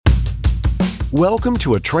Welcome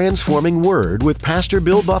to A Transforming Word with Pastor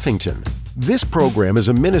Bill Buffington. This program is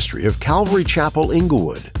a ministry of Calvary Chapel,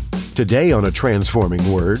 Inglewood. Today on A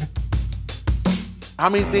Transforming Word. How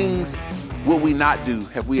many things will we not do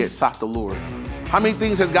if we had sought the Lord? How many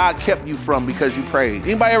things has God kept you from because you prayed?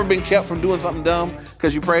 Anybody ever been kept from doing something dumb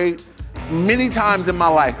because you prayed? Many times in my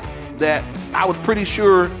life that I was pretty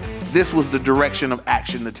sure this was the direction of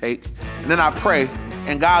action to take. And then I pray,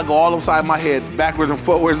 and God go all upside my head, backwards and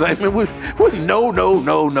forwards, like, man, no,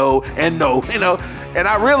 and no, And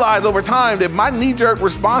I realized over time that my knee-jerk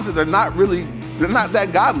responses are not that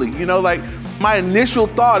godly, like my initial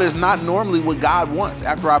thought is not normally what God wants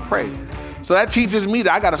after I pray. So that teaches me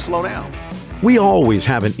that I got to slow down. We always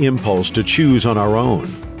have an impulse to choose on our own,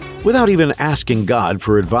 without even asking God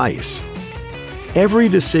for advice. Every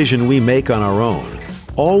decision we make on our own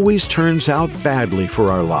always turns out badly for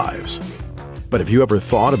our lives. But have you ever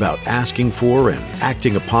thought about asking for and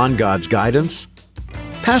acting upon God's guidance?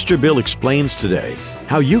 Pastor Bill explains today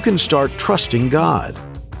how you can start trusting God.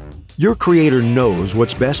 Your Creator knows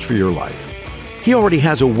what's best for your life. He already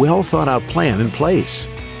has a well-thought-out plan in place.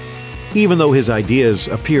 Even though His ideas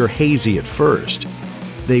appear hazy at first,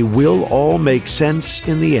 they will all make sense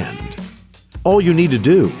in the end. All you need to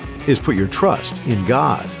do is put your trust in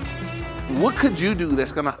God. What could you do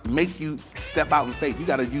that's going to make you step out in faith? You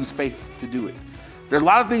got to use faith to do it. There's a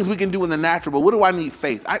lot of things we can do in the natural, but what do I need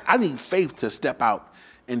faith? I need faith to step out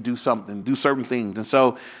and do something, do certain things. And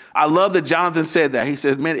so I love that Jonathan said that. He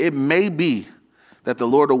says, man, it may be that the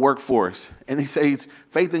Lord will work for us. And he says,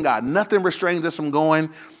 faith in God. Nothing restrains us from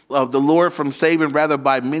going of the Lord from saving, rather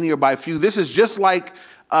by many or by few. This is just like,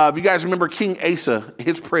 if you guys remember King Asa,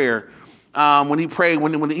 his prayer, when he prayed,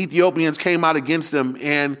 when the Ethiopians came out against him,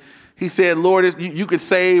 and he said, Lord, you could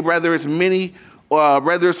save, whether it's many,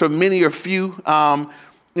 whether it's from many or few.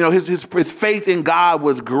 His faith in God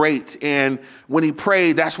was great. And when he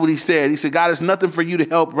prayed, that's what he said. He said, God, it's nothing for you to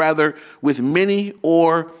help, rather with many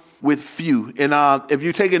or with few. And if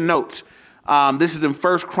you're taking notes, this is in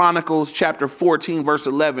 1 Chronicles chapter 14, verse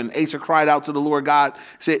 11. Asa cried out to the Lord God,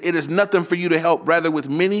 said, it is nothing for you to help, rather with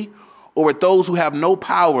many or with those who have no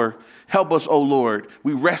power. Help us, O Lord.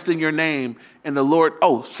 We rest in your name. And the Lord,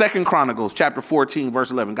 2 Chronicles chapter 14,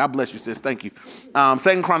 verse 11. God bless you, sis. Thank you.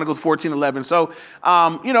 2 Chronicles 14, 11. So,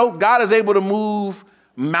 God is able to move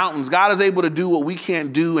mountains. God is able to do what we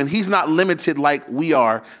can't do, and He's not limited like we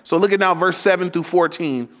are. So look at now verse 7 through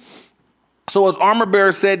 14. So his armor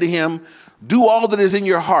bearer said to him, do all that is in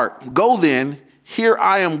your heart. Go then. Here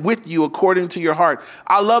I am with you according to your heart.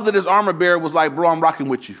 I love that his armor bearer was like, bro, I'm rocking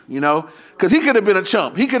with you, because he could have been a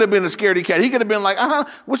chump. He could have been a scaredy cat. He could have been like,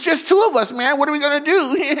 it's just two of us, man. What are we going to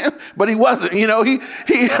do? But he wasn't,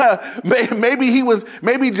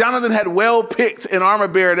 maybe Jonathan had well picked an armor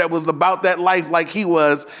bearer that was about that life like he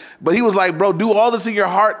was. But he was like, bro, do all this in your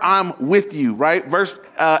heart. I'm with you, right? Verse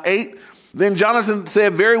 8. Then Jonathan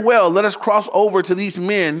said, very well, let us cross over to these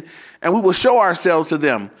men and we will show ourselves to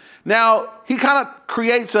them. Now, he kind of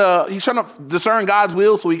creates he's trying to discern God's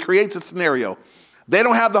will, so he creates a scenario. They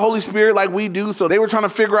don't have the Holy Spirit like we do, so they were trying to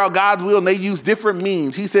figure out God's will, and they use different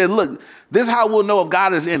means. He said, look, this is how we'll know if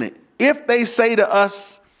God is in it. If they say to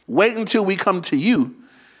us, wait until we come to you,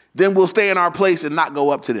 then we'll stay in our place and not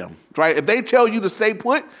go up to them, right? If they tell you to stay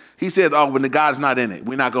put, he said, when the God's not in it,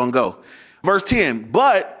 we're not going to go. Verse 10,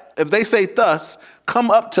 but if they say thus,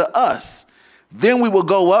 come up to us, then we will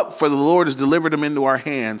go up, for the Lord has delivered them into our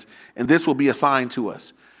hands, and this will be a sign to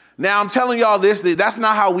us. Now, I'm telling y'all this, that's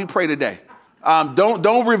not how we pray today.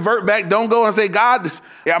 Don't revert back. Don't go and say, God,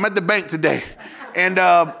 I'm at the bank today. And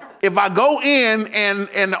if I go in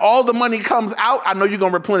and all the money comes out, I know you're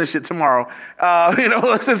going to replenish it tomorrow. Don't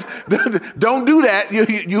do that.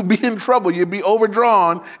 You'll be in trouble. You'll be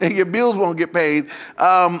overdrawn and your bills won't get paid.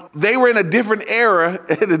 They were in a different era,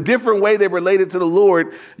 in a different way they related to the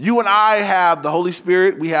Lord. You and I have the Holy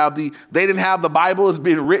Spirit. They didn't have the Bible. It's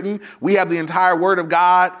been written. We have the entire Word of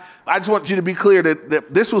God. I just want you to be clear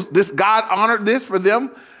that God honored this for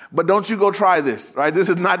them. But don't you go try this, right? This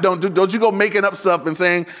is not, don't you go making up stuff and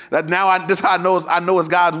saying that this is how I know it's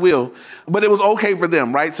God's will. But it was okay for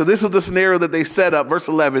them, right? So this was the scenario that they set up, verse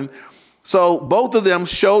 11. So both of them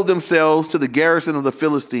showed themselves to the garrison of the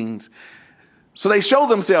Philistines. So they showed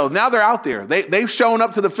themselves. Now they're out there. They've shown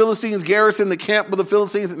up to the Philistines garrison, the camp of the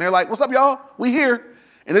Philistines, and they're like, what's up, y'all? We here.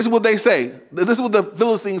 And this is what they say. This is what the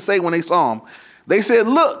Philistines say when they saw them. They said,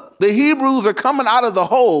 look, the Hebrews are coming out of the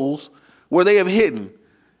holes where they have hidden.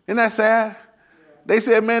 Isn't that sad? They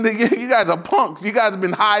said, man, you guys are punks. You guys have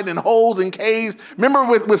been hiding in holes and caves. Remember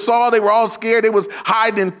with Saul, they were all scared. They was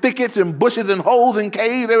hiding in thickets and bushes and holes and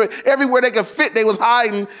caves. They were everywhere they could fit, they was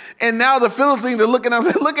hiding. And now the Philistines are looking at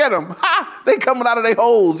them. Look at them. Ha! They coming out of their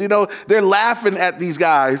holes. They're laughing at these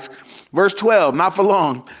guys. Verse 12, not for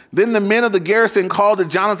long. Then the men of the garrison called to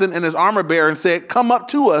Jonathan and his armor bearer and said, come up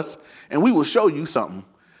to us and we will show you something.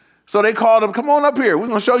 So they called him, come on up here. We're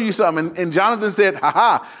going to show you something. And Jonathan said,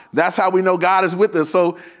 that's how we know God is with us.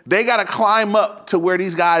 So they got to climb up to where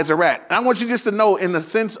these guys are at. And I want you just to know, in the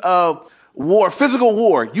sense of war, physical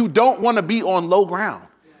war, you don't want to be on low ground.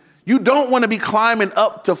 You don't want to be climbing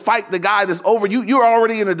up to fight the guy that's over you. You're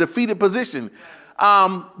already in a defeated position.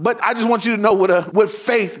 But I just want you to know with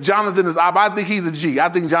faith, Jonathan is up. I think he's a G. I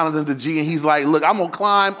think Jonathan's a G. And he's like, look, I'm going to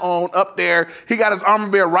climb on up there. He got his armor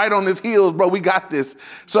bearer right on his heels, bro. We got this.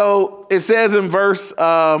 So it says in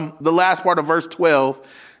the last part of verse 12,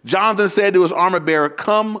 Jonathan said to his armor bearer,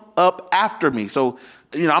 come up after me. So,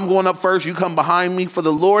 I'm going up first. You come behind me, for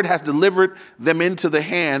the Lord has delivered them into the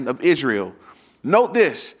hand of Israel. Note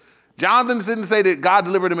this. Jonathan didn't say that God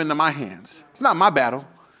delivered them into my hands. It's not my battle.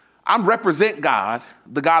 I represent God,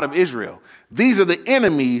 the God of Israel. These are the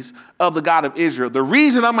enemies of the God of Israel. The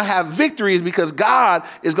reason I'm going to have victory is because God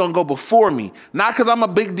is going to go before me. Not because I'm a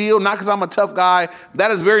big deal, not because I'm a tough guy.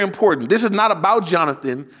 That is very important. This is not about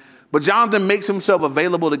Jonathan, but Jonathan makes himself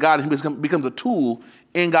available to God and he becomes a tool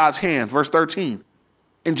in God's hands. Verse 13.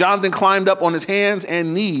 And Jonathan climbed up on his hands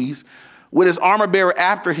and knees with his armor bearer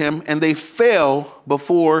after him, and they fell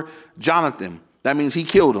before Jonathan. That means he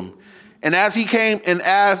killed him. And as he came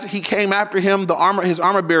after him, his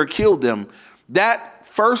armor bearer killed them. That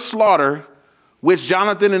first slaughter, which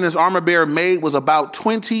Jonathan and his armor bearer made, was about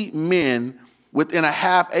 20 men within a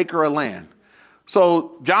half acre of land.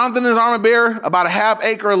 So Jonathan and his armor bearer, about a half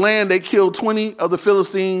acre of land, they killed 20 of the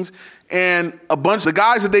Philistines, and a bunch of the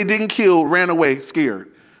guys that they didn't kill ran away scared.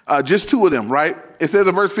 Just 2 of them, right? It says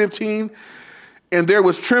in verse 15, and there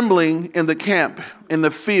was trembling in the camp, in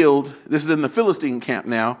the field. This is in the Philistine camp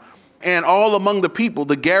now. And all among the people,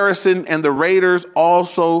 the garrison and the raiders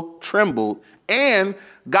also trembled. And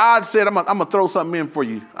God said, I'm going to throw something in for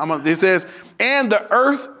you. It says, and the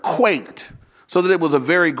earth quaked, so that it was a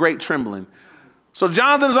very great trembling. So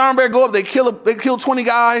Jonathan's armor bearer go up, they kill 20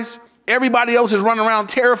 guys. Everybody else is running around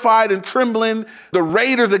terrified and trembling. The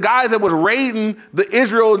raiders, the guys that was raiding the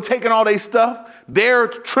Israel and taking all their stuff, they're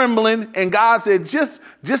trembling. And God said, just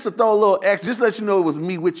to throw a little extra, just to let you know it was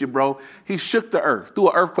me with you, bro. He shook the earth, threw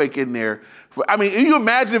an earthquake in there. Can you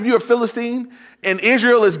imagine if you're a Philistine and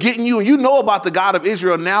Israel is getting you and you know about the God of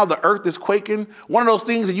Israel, now the earth is quaking. One of those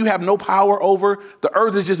things that you have no power over. The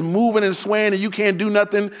earth is just moving and swaying and you can't do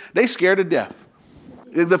nothing. They scared to death.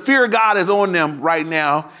 The fear of God is on them right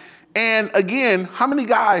now. And again, how many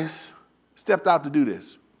guys stepped out to do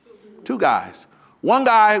this? 2 guys. 1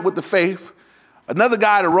 guy with the faith, another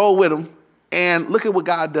guy to roll with him. And look at what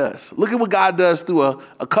God does. Look at what God does through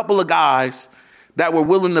a couple of guys that were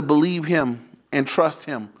willing to believe him and trust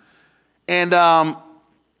him. And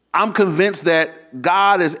I'm convinced that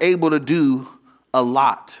God is able to do a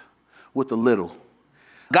lot with a little.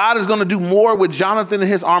 God is going to do more with Jonathan and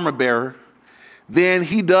his armor bearer than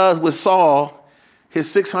he does with Saul, his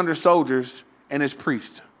 600 soldiers, and his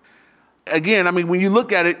priest. Again, when you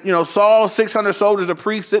look at it, Saul, 600 soldiers, a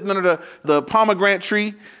priest sitting under the pomegranate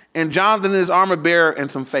tree, and Jonathan and his armor bearer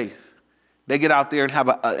and some faith. They get out there and have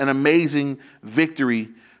an amazing victory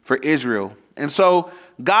for Israel. And so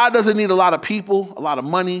God doesn't need a lot of people, a lot of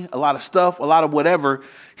money, a lot of stuff, a lot of whatever.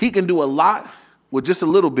 He can do a lot with just a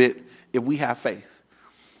little bit if we have faith.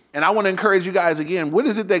 And I want to encourage you guys again, what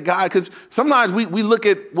is it that God, because sometimes we look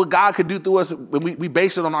at what God could do through us when we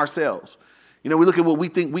base it on ourselves. We look at what we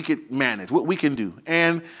think we could manage, what we can do.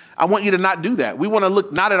 And I want you to not do that. We want to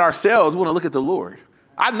look not at ourselves, we want to look at the Lord.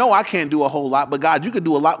 I know I can't do a whole lot, but God, you could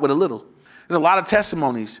do a lot with a little. There's a lot of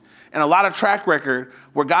testimonies and a lot of track record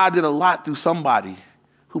where God did a lot through somebody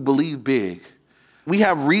who believed big. We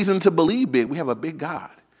have reason to believe big. We have a big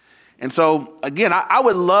God. And so, again, I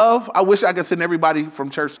wish I could send everybody from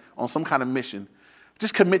church on some kind of mission.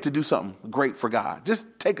 Just commit to do something great for God. Just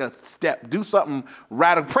take a step, do something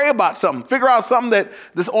radical, pray about something, figure out something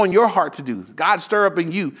that's on your heart to do. God stir up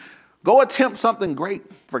in you. Go attempt something great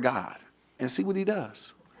for God and see what he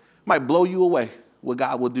does. It might blow you away what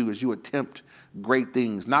God will do as you attempt great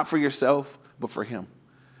things, not for yourself, but for him.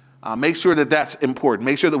 Make sure that that's important.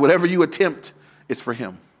 Make sure that whatever you attempt is for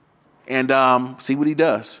him. And see what he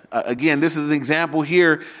does. Again, this is an example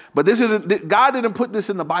here, but God didn't put this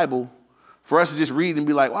in the Bible for us to just read and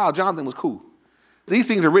be like, wow, Jonathan was cool. These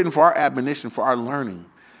things are written for our admonition, for our learning.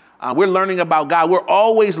 We're learning about God. We're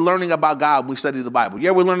always learning about God when we study the Bible.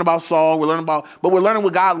 Yeah, we're learning about Saul. But we're learning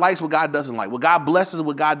what God likes, what God doesn't like, what God blesses,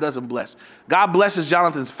 what God doesn't bless. God blesses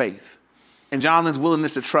Jonathan's faith and Jonathan's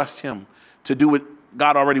willingness to trust him to do what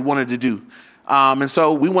God already wanted to do. And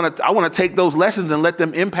so I want to take those lessons and let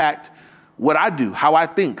them impact what I do, how I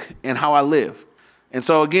think, and how I live. And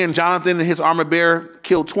so again, Jonathan and his armor bearer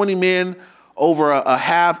killed 20 men over a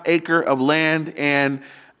half acre of land and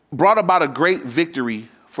brought about a great victory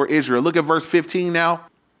for Israel. Look at verse 15 now.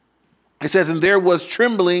 It says, and there was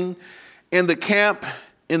trembling in the camp,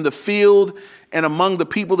 in the field, and among the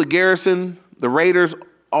people, the garrison, the raiders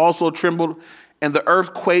also trembled, and the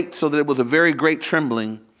earth quaked, so that it was a very great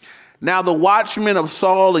trembling. Now the watchmen of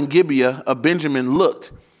Saul and Gibeah of Benjamin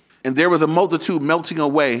looked, and there was a multitude melting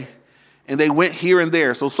away, and they went here and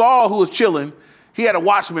there. So Saul, who was chilling, he had a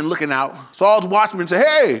watchman looking out. Saul's watchman said,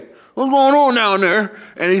 hey, what's going on down there?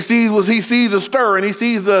 And he sees a stir, and he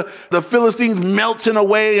sees the Philistines melting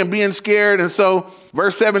away and being scared. And so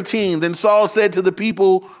verse 17, then Saul said to the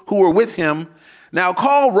people who were with him, now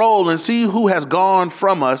call roll and see who has gone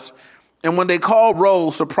from us. And when they called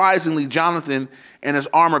roll, surprisingly, Jonathan and his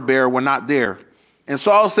armor bearer were not there. And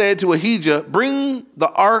Saul said to Ahijah, bring the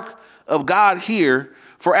ark of God here,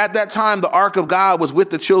 for at that time the ark of God was with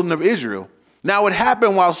the children of Israel. Now it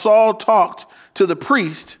happened while Saul talked to the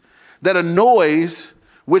priest that a noise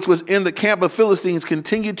which was in the camp of Philistines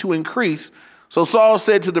continued to increase. So Saul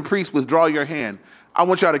said to the priest, withdraw your hand. I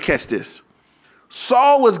want y'all to catch this.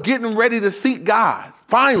 Saul was getting ready to seek God,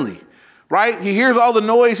 finally, right? He hears all the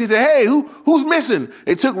noise. He said, hey, who's missing?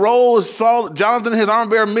 They took roll. Saul, Jonathan, his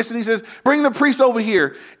armor bearer, missing. He says, bring the priest over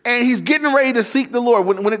here. And he's getting ready to seek the Lord.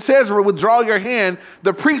 When it says withdraw your hand,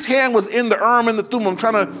 the priest's hand was in the Urim and the Thummim,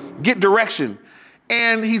 trying to get direction.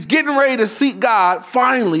 And he's getting ready to seek God,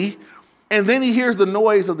 finally. And then he hears the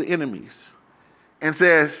noise of the enemies and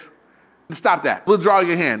says, stop that. Withdraw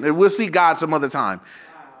your hand. We'll see God some other time.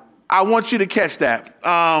 I want you to catch that.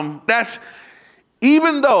 That's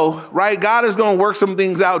even though, right, God is going to work some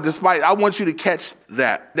things out despite, I want you to catch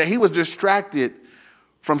that he was distracted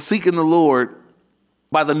from seeking the Lord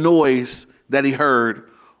by the noise that he heard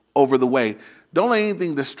over the way. Don't let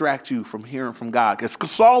anything distract you from hearing from God, because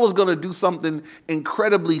Saul was going to do something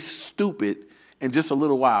incredibly stupid in just a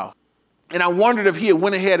little while. And I wondered if he had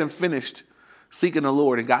went ahead and finished seeking the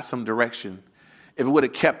Lord and got some direction, if it would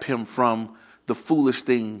have kept him from the foolish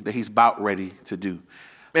thing that he's about ready to do.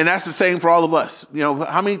 And that's the same for all of us. You know,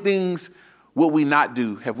 how many things will we not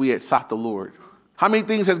do have we had sought the Lord? How many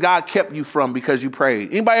things has God kept you from because you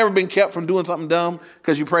prayed? Anybody ever been kept from doing something dumb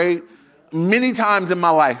because you prayed? Many times in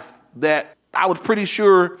my life that I was pretty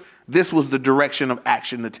sure this was the direction of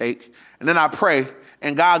action to take. And then I pray,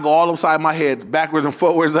 and God go all upside my head, backwards and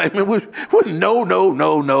forwards, like, man, no,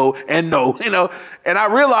 and no, you know. And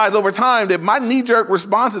I realized over time that my knee-jerk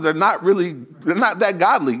responses are they're not that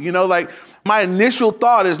godly, you know, like my initial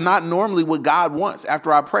thought is not normally what God wants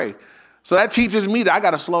after I pray. So that teaches me that I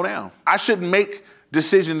got to slow down. I shouldn't make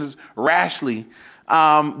decisions rashly,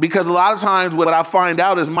 because a lot of times what I find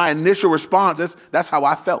out is my initial response, that's how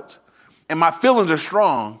I felt. And my feelings are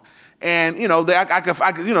strong. And, you know,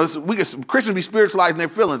 Christians be spiritualizing their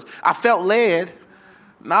feelings. I felt led.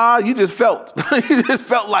 Nah, you just felt. you just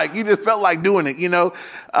felt like doing it, you know.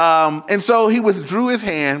 And so he withdrew his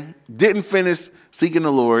hand, didn't finish seeking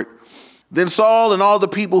the Lord. Then Saul and all the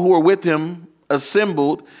people who were with him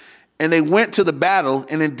assembled, and they went to the battle.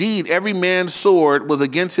 And indeed, every man's sword was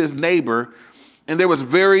against his neighbor, and there was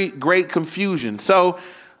very great confusion. So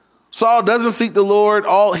Saul doesn't seek the Lord.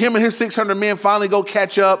 Him and his 600 men finally go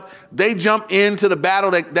catch up. They jump into the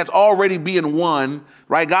battle that's already being won,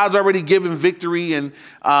 right? God's already given victory, and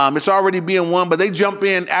it's already being won, but they jump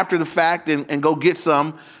in after the fact and go get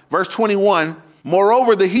some. Verse 21,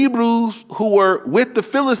 moreover, the Hebrews who were with the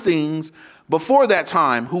Philistines before that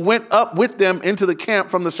time, who went up with them into the camp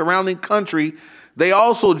from the surrounding country, they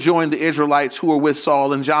also joined the Israelites who were with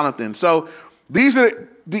Saul and Jonathan. So these are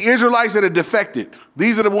the Israelites that had defected.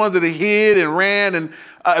 These are the ones that had hid and ran. And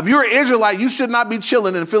if you're an Israelite, you should not be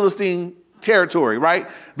chilling in Philistine territory, right?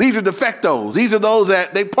 These are defectos. These are those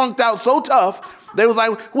that they punked out so tough. They was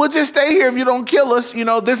like, we'll just stay here if you don't kill us. You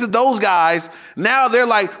know, this is those guys. Now they're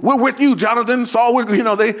like, we're with you, Jonathan, Saul.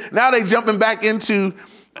 Now they jumping back into,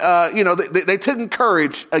 they took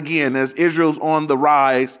courage again as Israel's on the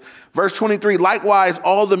rise. Verse 23, likewise,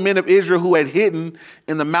 all the men of Israel who had hidden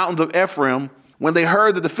in the mountains of Ephraim, when they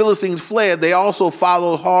heard that the Philistines fled, they also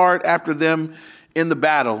followed hard after them in the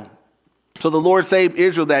battle. So the Lord saved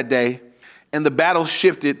Israel that day, and the battle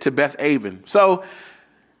shifted to Beth-aven. So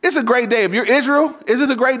it's a great day. If you're Israel, is this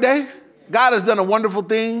a great day? God has done a wonderful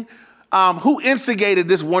thing. Who instigated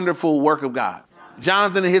this wonderful work of God?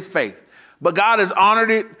 Jonathan and his faith. But God has honored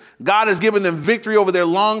it. God has given them victory over their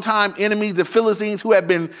longtime enemies, the Philistines, who have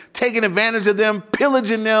been taking advantage of them,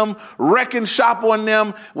 pillaging them, wrecking shop on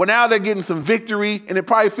them. Well, now they're getting some victory, and it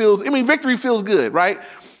probably victory feels good, right?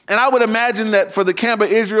 And I would imagine that for the camp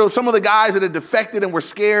of Israel, some of the guys that had defected and were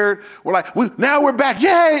scared were like, now we're back.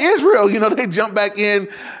 Yay, Israel. They jump back in.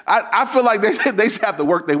 I feel like they should have to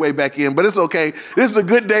work their way back in, but it's okay. This is a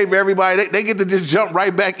good day for everybody. They get to just jump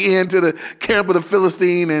right back into the camp of the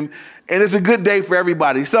Philistine, and it's a good day for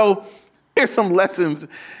everybody. So here's some lessons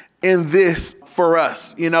in this for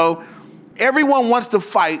us. Everyone wants to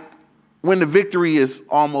fight when the victory is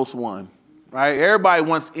almost won, right? Everybody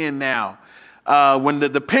wants in now. When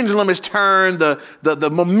the pendulum is turned, the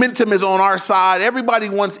momentum is on our side, everybody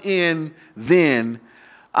wants in then.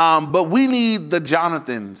 But we need the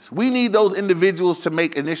Jonathans. We need those individuals to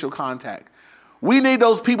make initial contact. We need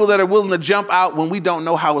those people that are willing to jump out when we don't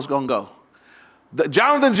know how it's going to go.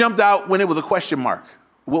 Jonathan jumped out when it was a question mark.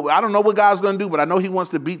 Well, I don't know what God's going to do, but I know he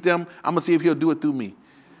wants to beat them. I'm going to see if he'll do it through me.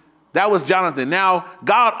 That was Jonathan. Now,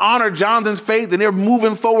 God honored Jonathan's faith, and they're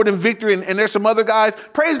moving forward in victory, and there's some other guys.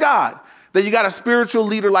 Praise God that you got a spiritual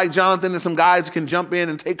leader like Jonathan and some guys who can jump in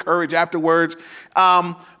and take courage afterwards.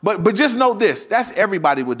 But just note this,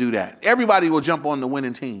 everybody will do that. Everybody will jump on the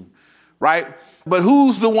winning team, right? But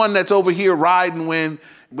who's the one that's over here riding when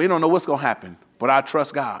we don't know what's going to happen, but I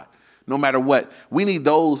trust God no matter what? We need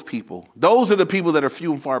those people. Those are the people that are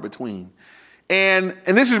few and far between. And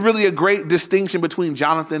this is really a great distinction between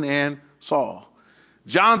Jonathan and Saul.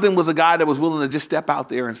 Jonathan was a guy that was willing to just step out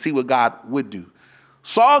there and see what God would do.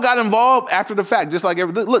 Saul got involved after the fact, just like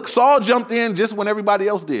look, Saul jumped in just when everybody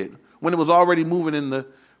else did, when it was already moving in the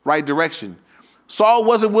right direction. Saul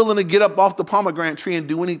wasn't willing to get up off the pomegranate tree and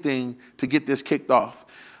do anything to get this kicked off.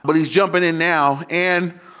 But he's jumping in now,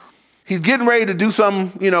 and he's getting ready to do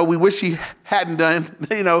something, we wish he hadn't done,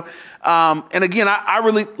 And again, I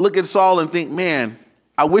really look at Saul and think, man,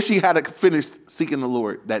 I wish he had finished seeking the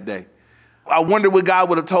Lord that day. I wonder what God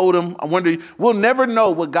would have told him. We'll never know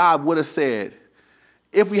what God would have said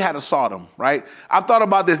if we had a Sodom, right? I've thought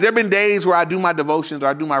about this. There have been days where I do my devotions or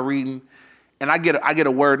I do my reading, and I get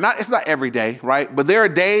a word. It's not every day, right? But there are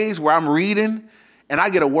days where I'm reading and I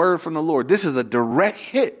get a word from the Lord. This is a direct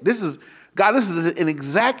hit. This is an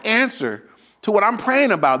exact answer to what I'm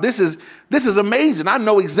praying about. This is amazing. I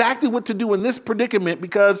know exactly what to do in this predicament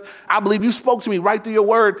because I believe you spoke to me right through your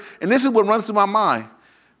word. And this is what runs through my mind.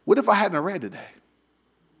 What if I hadn't read today?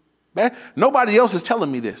 Man, nobody else is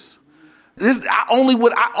telling me this. I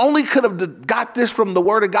only could have got this from the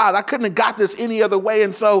word of God. I couldn't have got this any other way.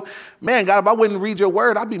 And so, man, God, if I wouldn't read your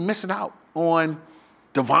word, I'd be missing out on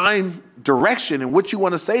divine direction and what you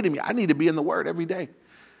want to say to me. I need to be in the word every day.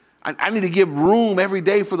 I need to give room every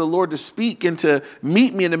day for the Lord to speak and to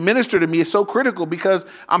meet me and to minister to me. It's so critical because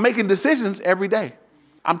I'm making decisions every day.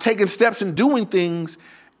 I'm taking steps and doing things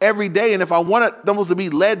every day. And if I want them to be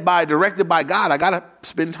directed by God, I got to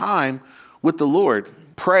spend time with the Lord.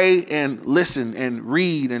 Pray and listen and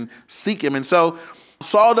read and seek him. And so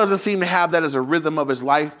Saul doesn't seem to have that as a rhythm of his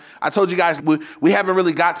life. I told you guys we haven't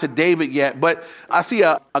really got to David yet, but I see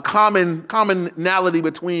a commonality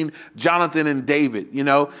between Jonathan and David.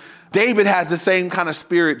 David has the same kind of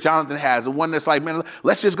spirit Jonathan has, the one that's like, man,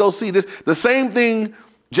 let's just go see this. The same thing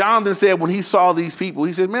Jonathan said when he saw these people.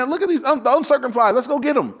 He said, man, look at these uncircumcised. Let's go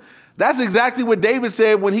get them. That's exactly what David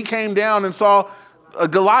said when he came down and saw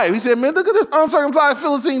Goliath. He said, man, look at this uncircumcised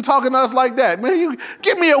Philistine talking to us like that. Man, you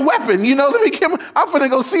give me a weapon, I'm finna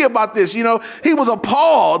go see about this. He was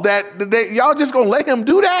appalled that y'all just gonna let him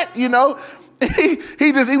do that, He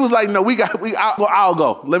was like, no, I'll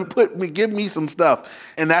go. Give me some stuff.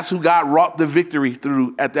 And that's who God wrought the victory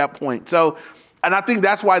through at that point. So, and I think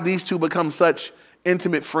that's why these two become such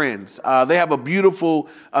intimate friends. They have a beautiful,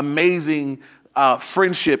 amazing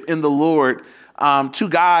friendship in the Lord. Two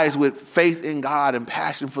guys with faith in God and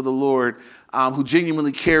passion for the Lord, who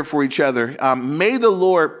genuinely care for each other. May the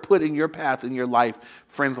Lord put in your path, in your life,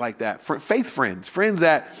 friends like that. Faith friends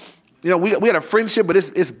that, we had a friendship, but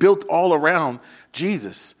it's built all around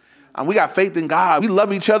Jesus. We got faith in God. We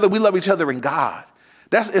love each other. We love each other in God.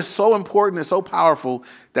 It's so important. It's so powerful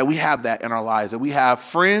that we have that in our lives, that we have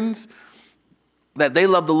friends that they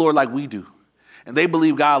love the Lord like we do. And they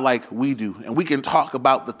believe God like we do. And we can talk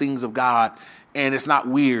about the things of God and it's not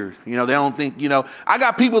weird. They don't think, I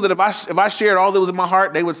got people that if I shared all that was in my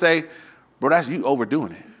heart, they would say, bro, that's you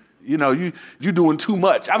overdoing it. You doing too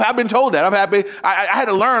much. I've been told that. I had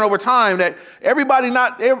to learn over time that everybody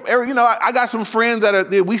I got some friends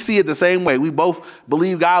we see it the same way. We both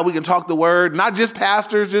believe God. We can talk the word, not just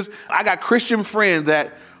pastors, I got Christian friends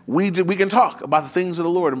that we can talk about the things of the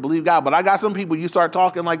Lord and believe God. But I got some people, you start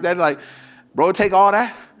talking like that, like, bro, take all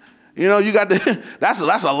that. You know, you got the, that's a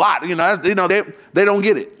lot. They don't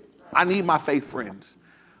get it. I need my faith friends.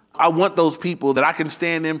 I want those people that I can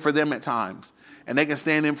stand in for them at times, and they can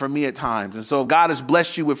stand in for me at times. And so if God has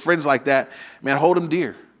blessed you with friends like that, man, hold them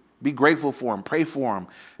dear. Be grateful for them. Pray for them.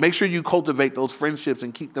 Make sure you cultivate those friendships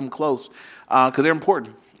and keep them close because they're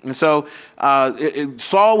important. And so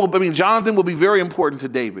Jonathan will be very important to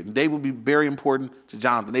David. And David will be very important to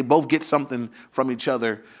Jonathan. They both get something from each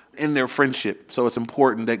other in their friendship. So it's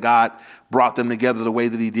important that God brought them together the way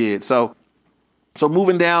that he did. So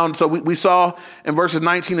moving down, so we saw in verses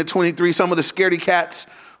 19 to 23, some of the scaredy cats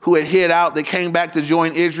who had hid out, they came back to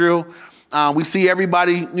join Israel. We see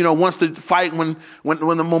everybody, wants to fight when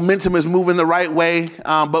the momentum is moving the right way.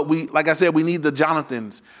 But like I said, we need the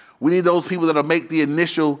Jonathans. We need those people that'll make the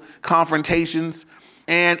initial confrontations.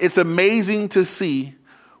 And it's amazing to see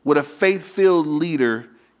what a faith-filled leader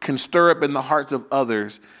can stir up in the hearts of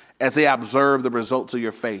others as they observe the results of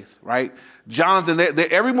your faith, right? Jonathan,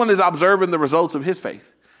 everyone is observing the results of his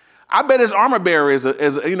faith. I bet his armor bearer is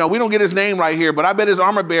we don't get his name right here, but I bet his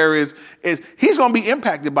armor bearer is he's going to be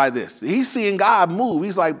impacted by this. He's seeing God move.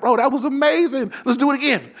 He's like, bro, that was amazing. Let's do it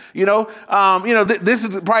again. This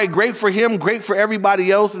is probably great for him, great for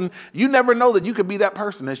everybody else. And you never know that you could be that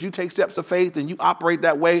person as you take steps of faith and you operate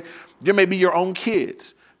that way. There may be your own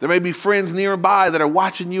kids. There may be friends nearby that are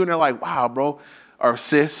watching you and they're like, wow, bro, or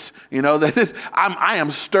sis, I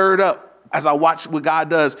am stirred up as I watch what God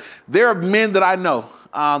does. There are men that I know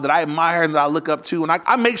that I admire and that I look up to. And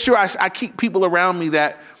I make sure I keep people around me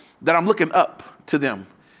that I'm looking up to them.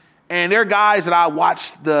 And there are guys that I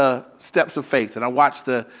watch the steps of faith and I watch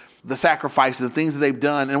the sacrifices, the things that they've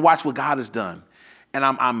done and watch what God has done. And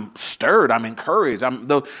I'm stirred. I'm encouraged.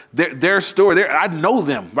 Their story. I know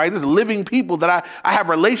them, right? There's living people that I have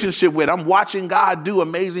a relationship with. I'm watching God do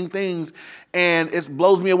amazing things, and it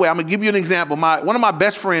blows me away. I'm gonna give you an example. One of my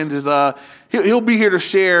best friends is he'll be here to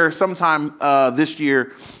share sometime this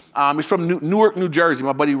year. He's from Newark, New Jersey.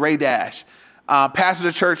 My buddy Ray Dash, pastor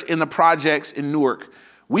the church in the projects in Newark.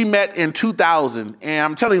 We met in 2000, and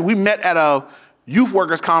I'm telling you, we met at a youth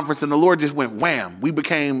workers conference, and the Lord just went wham. We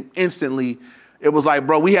became instantly. It was like,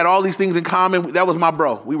 bro, we had all these things in common. That was my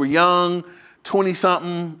bro. We were young,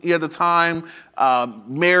 20-something at the time,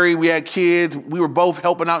 married, we had kids. We were both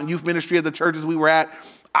helping out in youth ministry at the churches we were at.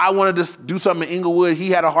 I wanted to do something in Inglewood. He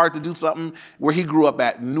had a heart to do something where he grew up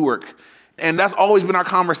at, Newark. And that's always been our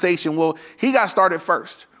conversation. Well, he got started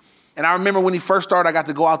first. And I remember when he first started, I got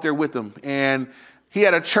to go out there with him. And he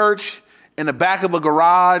had a church in the back of a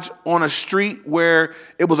garage on a street where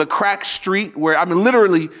it was a crack street where,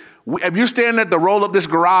 literally, if you're standing at the roll up this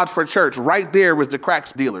garage for church, right there was the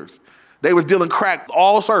crack dealers. They were dealing crack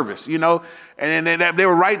all service, and then they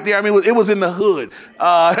were right there. It was in the hood.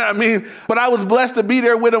 But I was blessed to be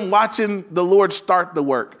there with them watching the Lord start the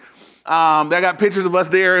work. I got pictures of us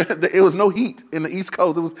there. It was no heat in the East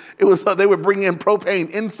Coast. It was they would bring in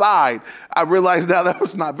propane inside. I realized now that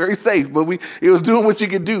was not very safe, but it was doing what you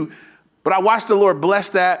could do. But I watched the Lord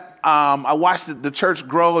bless that. I watched the church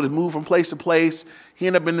grow and move from place to place. He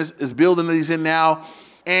ended up in this building that he's in now.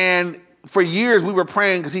 And for years we were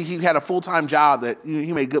praying because he had a full-time job that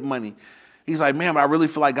he made good money. He's like, man, but I really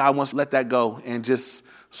feel like God wants to let that go and just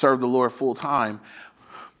serve the Lord full time.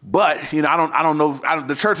 But, I don't know.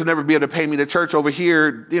 The church will never be able to pay me. The church over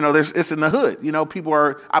here, it's in the hood. People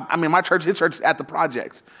are, my church, his church is at the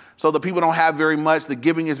projects. So the people don't have very much. The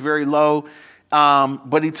giving is very low.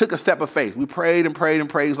 But he took a step of faith. We prayed and prayed and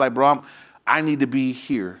prayed. He's like, bro, I need to be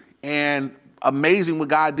here. And amazing what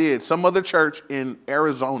God did. Some other church in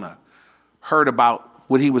Arizona heard about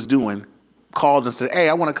what he was doing, called and said, hey,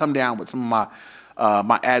 I want to come down with some of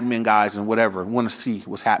my admin guys and whatever, want to see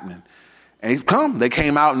what's happening. And they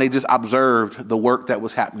came out and they just observed the work that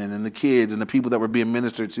was happening and the kids and the people that were being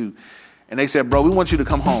ministered to. And they said, bro, we want you to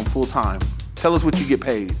come home full time. Tell us what you get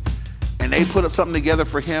paid. And they put up something together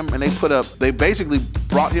for him, and they basically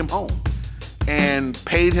brought him home and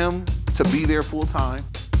paid him to be there full time.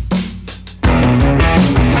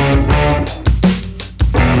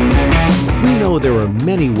 We know there are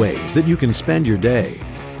many ways that you can spend your day,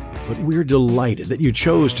 but we're delighted that you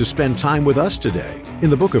chose to spend time with us today in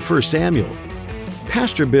the book of 1 Samuel.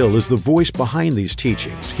 Pastor Bill is the voice behind these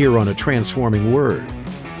teachings here on A Transforming Word.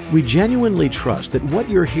 We genuinely trust that what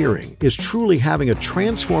you're hearing is truly having a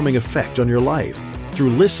transforming effect on your life through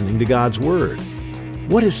listening to God's Word.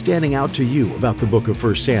 What is standing out to you about the book of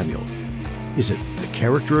 1 Samuel? Is it the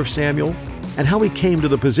character of Samuel and how he came to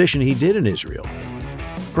the position he did in Israel?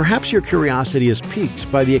 Perhaps your curiosity is piqued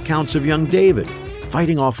by the accounts of young David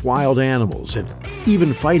fighting off wild animals and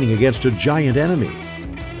even fighting against a giant enemy.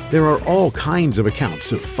 There are all kinds of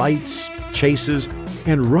accounts of fights, chases,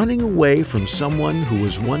 and running away from someone who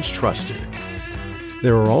was once trusted.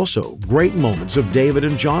 There are also great moments of David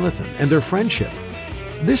and Jonathan and their friendship.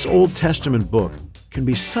 This Old Testament book can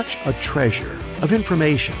be such a treasure of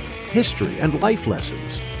information, history, and life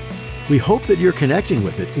lessons. We hope that you're connecting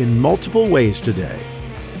with it in multiple ways today.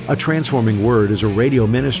 A Transforming Word is a radio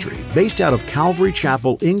ministry based out of Calvary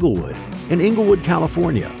Chapel, Inglewood, in Inglewood,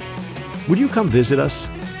 California. Would you come visit us?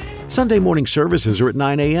 Sunday morning services are at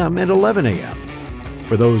 9 a.m. and 11 a.m.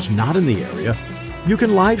 For those not in the area, you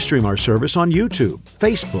can live stream our service on YouTube,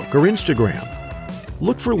 Facebook, or Instagram.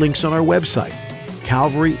 Look for links on our website,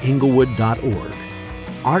 calvaryinglewood.org.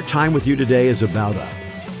 Our time with you today is about up,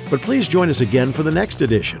 but please join us again for the next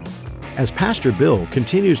edition as Pastor Bill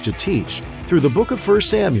continues to teach through the book of 1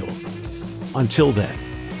 Samuel. Until then,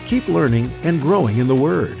 keep learning and growing in the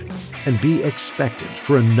Word, and be expectant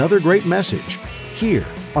for another great message here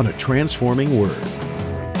on A Transforming Word.